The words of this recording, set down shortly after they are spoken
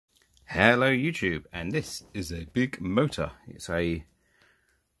Hello YouTube, and this is a big motor. It's a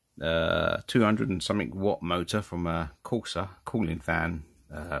 200 and something watt motor from a Corsa cooling fan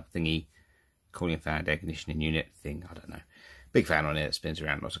thingy, cooling fan air conditioning unit thing, I don't know. Big fan on it that spins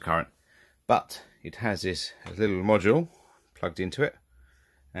around, lots of current. But it has this little module plugged into it,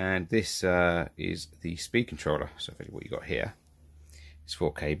 and this is the speed controller. So what you got here is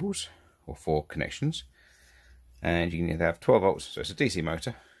 4 cables, or 4 connections, and you can either have 12 volts, so it's a DC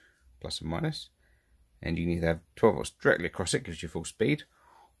motor, plus and minus, and you need to have 12 volts directly across it, gives you full speed,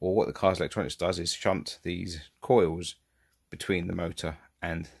 or what the car's electronics does is shunt these coils between the motor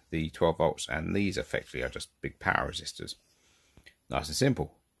and the 12 volts, and these effectively are just big power resistors. Nice and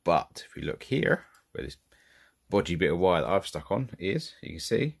simple. But if we look here, where this bodgy bit of wire that I've stuck on is, you can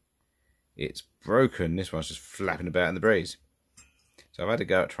see it's broken. This one's just flapping about in the breeze. So I've had to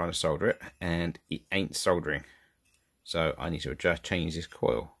go out trying to solder it, and it ain't soldering. So I need to just change this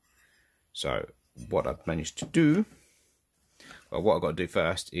coil. So what I've managed to do, well, what I've got to do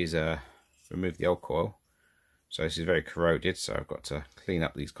first is remove the old coil. So this is very corroded, so I've got to clean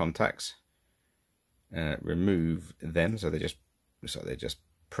up these contacts, remove them so they're just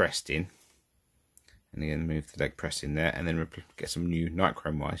pressed in, and then move the leg press in there, and then get some new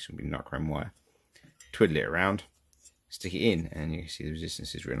nichrome wire. Should be nichrome wire. Twiddle it around, stick it in, and you can see the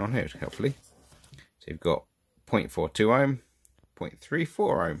resistance is written on here helpfully. So you've got 0.42 ohm,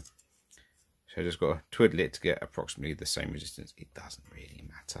 0.34 ohm. So I just got to twiddle it to get approximately the same resistance. It doesn't really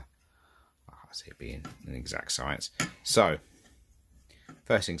matter. I can't see it being an exact science. So,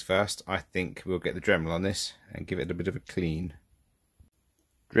 first things first, I think we'll get the Dremel on this and give it a bit of a clean.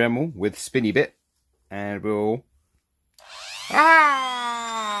 Dremel with spinny bit, and we'll...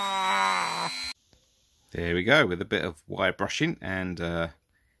 There we go, with a bit of wire brushing and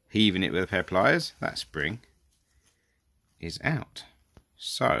heaving it with a pair of pliers. That spring is out.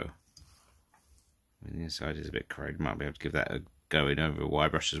 So, the inside is a bit corroded, might be able to give that a go in over a wire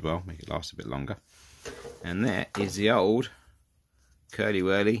brush as well, make it last a bit longer. And there is the old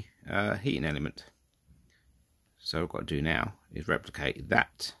curly-whirly heating element. So what I've got to do now is replicate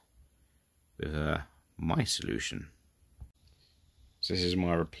that with my solution. So this is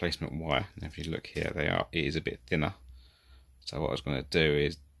my replacement wire, and if you look here, it is a bit thinner. So what I was going to do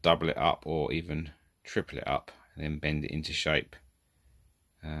is double it up or even triple it up and then bend it into shape.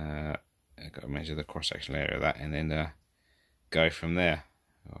 I've got to measure the cross-sectional area of that and then go from there.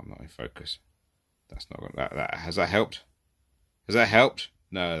 Oh, I'm not in focus. That's not that. Has that helped? Has that helped?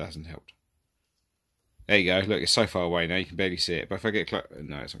 No, that hasn't helped. There you go. Look, it's so far away now you can barely see it. But if I get close,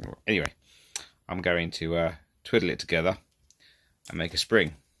 no, it's not going to work. Anyway, I'm going to twiddle it together and make a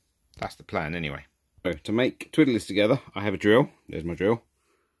spring. That's the plan, anyway. So to twiddle this together, I have a drill. There's my drill.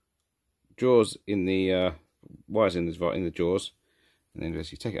 Jaws in the wires in the jaws, and then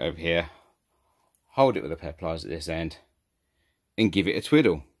just you take it over here. Hold it with a pair of pliers at this end and give it a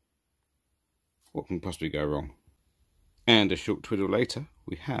twiddle. What can possibly go wrong? And a short twiddle later,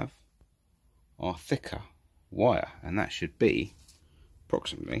 we have our thicker wire, and that should be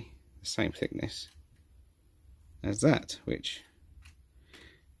approximately the same thickness as that, which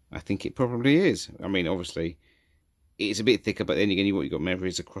I think it probably is. I mean, obviously it's a bit thicker, but then again, what you've got to remember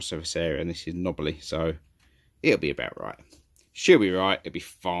is the cross-surface area, and this is knobbly, so it'll be about right. She'll be right, it'll be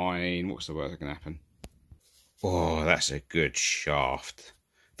fine. What's the worst that can happen? Oh, that's a good shaft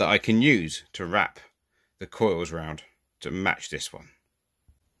that I can use to wrap the coils round to match this one.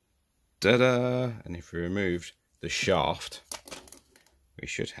 Ta-da! And if we removed the shaft, we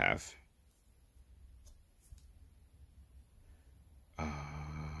should have...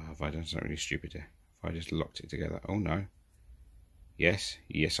 have I done something really stupid here? Have I just locked it together? Oh no. Yes,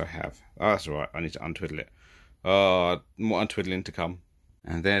 I have. Oh, that's alright, I need to untwiddle it. More untwiddling to come.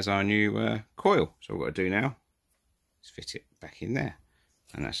 And there's our new coil. So what I've got to do now is fit it back in there.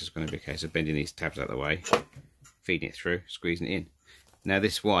 And that's just going to be a case of bending these tabs out of the way, feeding it through, squeezing it in. Now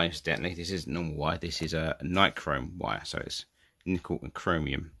this wire, incidentally, this isn't normal wire. This is a nichrome wire. So it's nickel and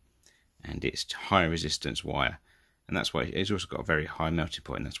chromium. And it's high resistance wire. And that's why it's also got a very high melting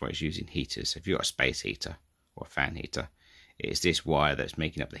point. And that's why it's using heaters. So if you've got a space heater or a fan heater, it's this wire that's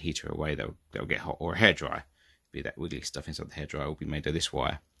making up the heater away that'll get hot, or a hairdryer. Be that wiggly stuff inside the hairdryer will be made of this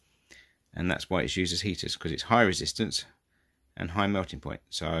wire, and that's why it's used as heaters, because it's high resistance and high melting point.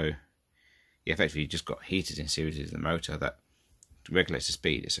 So yeah, effectively you just got heaters in series in the motor that regulates the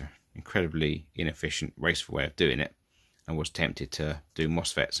speed. It's an incredibly inefficient, wasteful way of doing it. I was tempted to do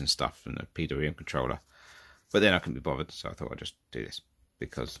MOSFETs and stuff from the PWM controller, but then I couldn't be bothered, so I thought I'd just do this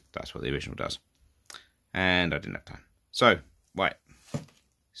because that's what the original does, and I didn't have time. So right,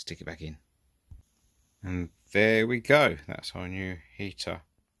 stick it back in. And there we go, that's our new heater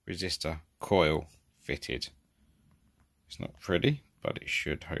resistor coil fitted. It's not pretty, but it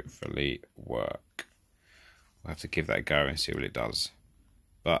should hopefully work. We'll have to give that a go and see what it does.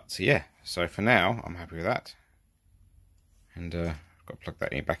 But yeah, so for now, I'm happy with that. And I've got to plug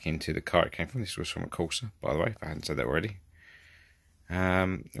that back into the car it came from. This was from a Corsa, by the way, if I hadn't said that already.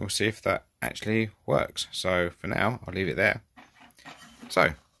 We'll see if that actually works. So for now, I'll leave it there.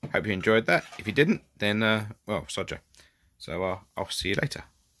 So, hope you enjoyed that. If you didn't, then, well, sodger. So I'll see you later.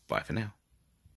 Bye for now.